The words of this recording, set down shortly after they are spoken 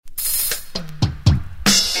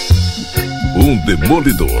um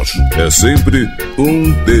demolidor. É sempre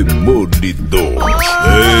um demolidor.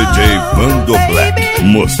 DJ Wando Black,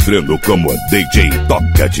 mostrando como a DJ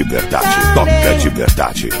toca de verdade. Toca de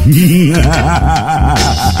verdade.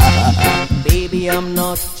 Baby, I'm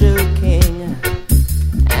not joking,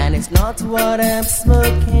 and it's not what I'm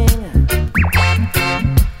smoking.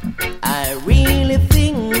 I really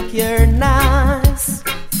think you're nice.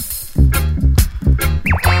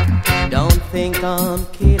 Don't think I'm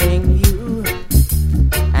kidding you,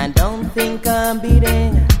 and don't think I'm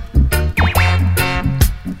beating,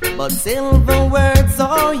 but silver words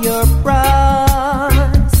are your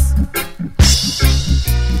prize.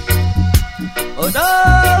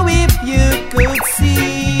 Although if you could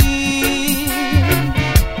see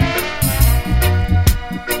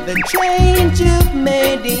the change you've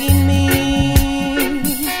made in me,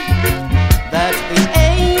 that the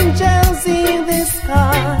angels in the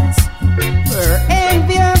skies were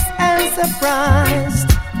envious and surprised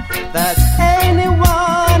that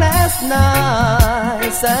anyone as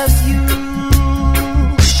nice as you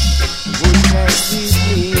would dance with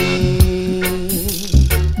me.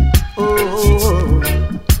 Oh,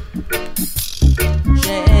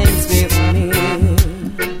 dance with me.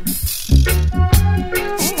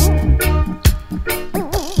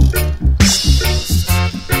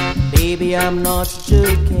 Baby, I'm not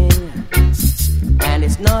joking, and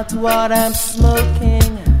it's not what I'm smoking.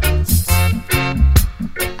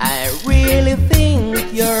 I really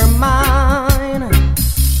think you're mine.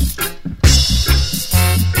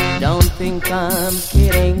 Don't think I'm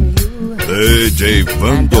kidding you. DJ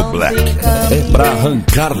Wando Black é pra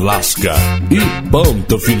arrancar lasca e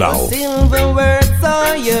ponto final. Silver words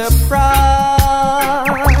are your prize.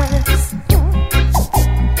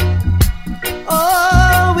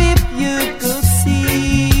 Oh, if you could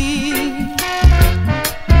see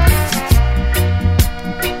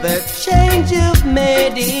the change you've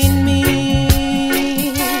made in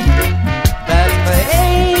me, that the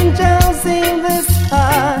angels in the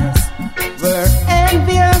skies were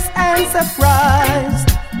envious and surprised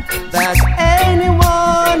that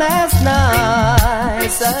anyone as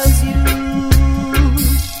nice as you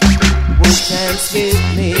would dance with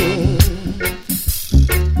me.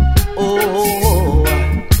 Oh,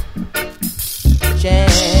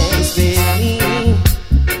 dance with me.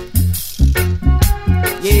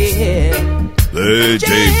 Yeah. DJ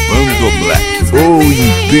Wando Black, o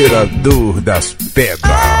imperador das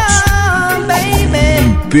pedras.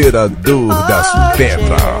 Imperador das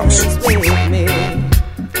pedras.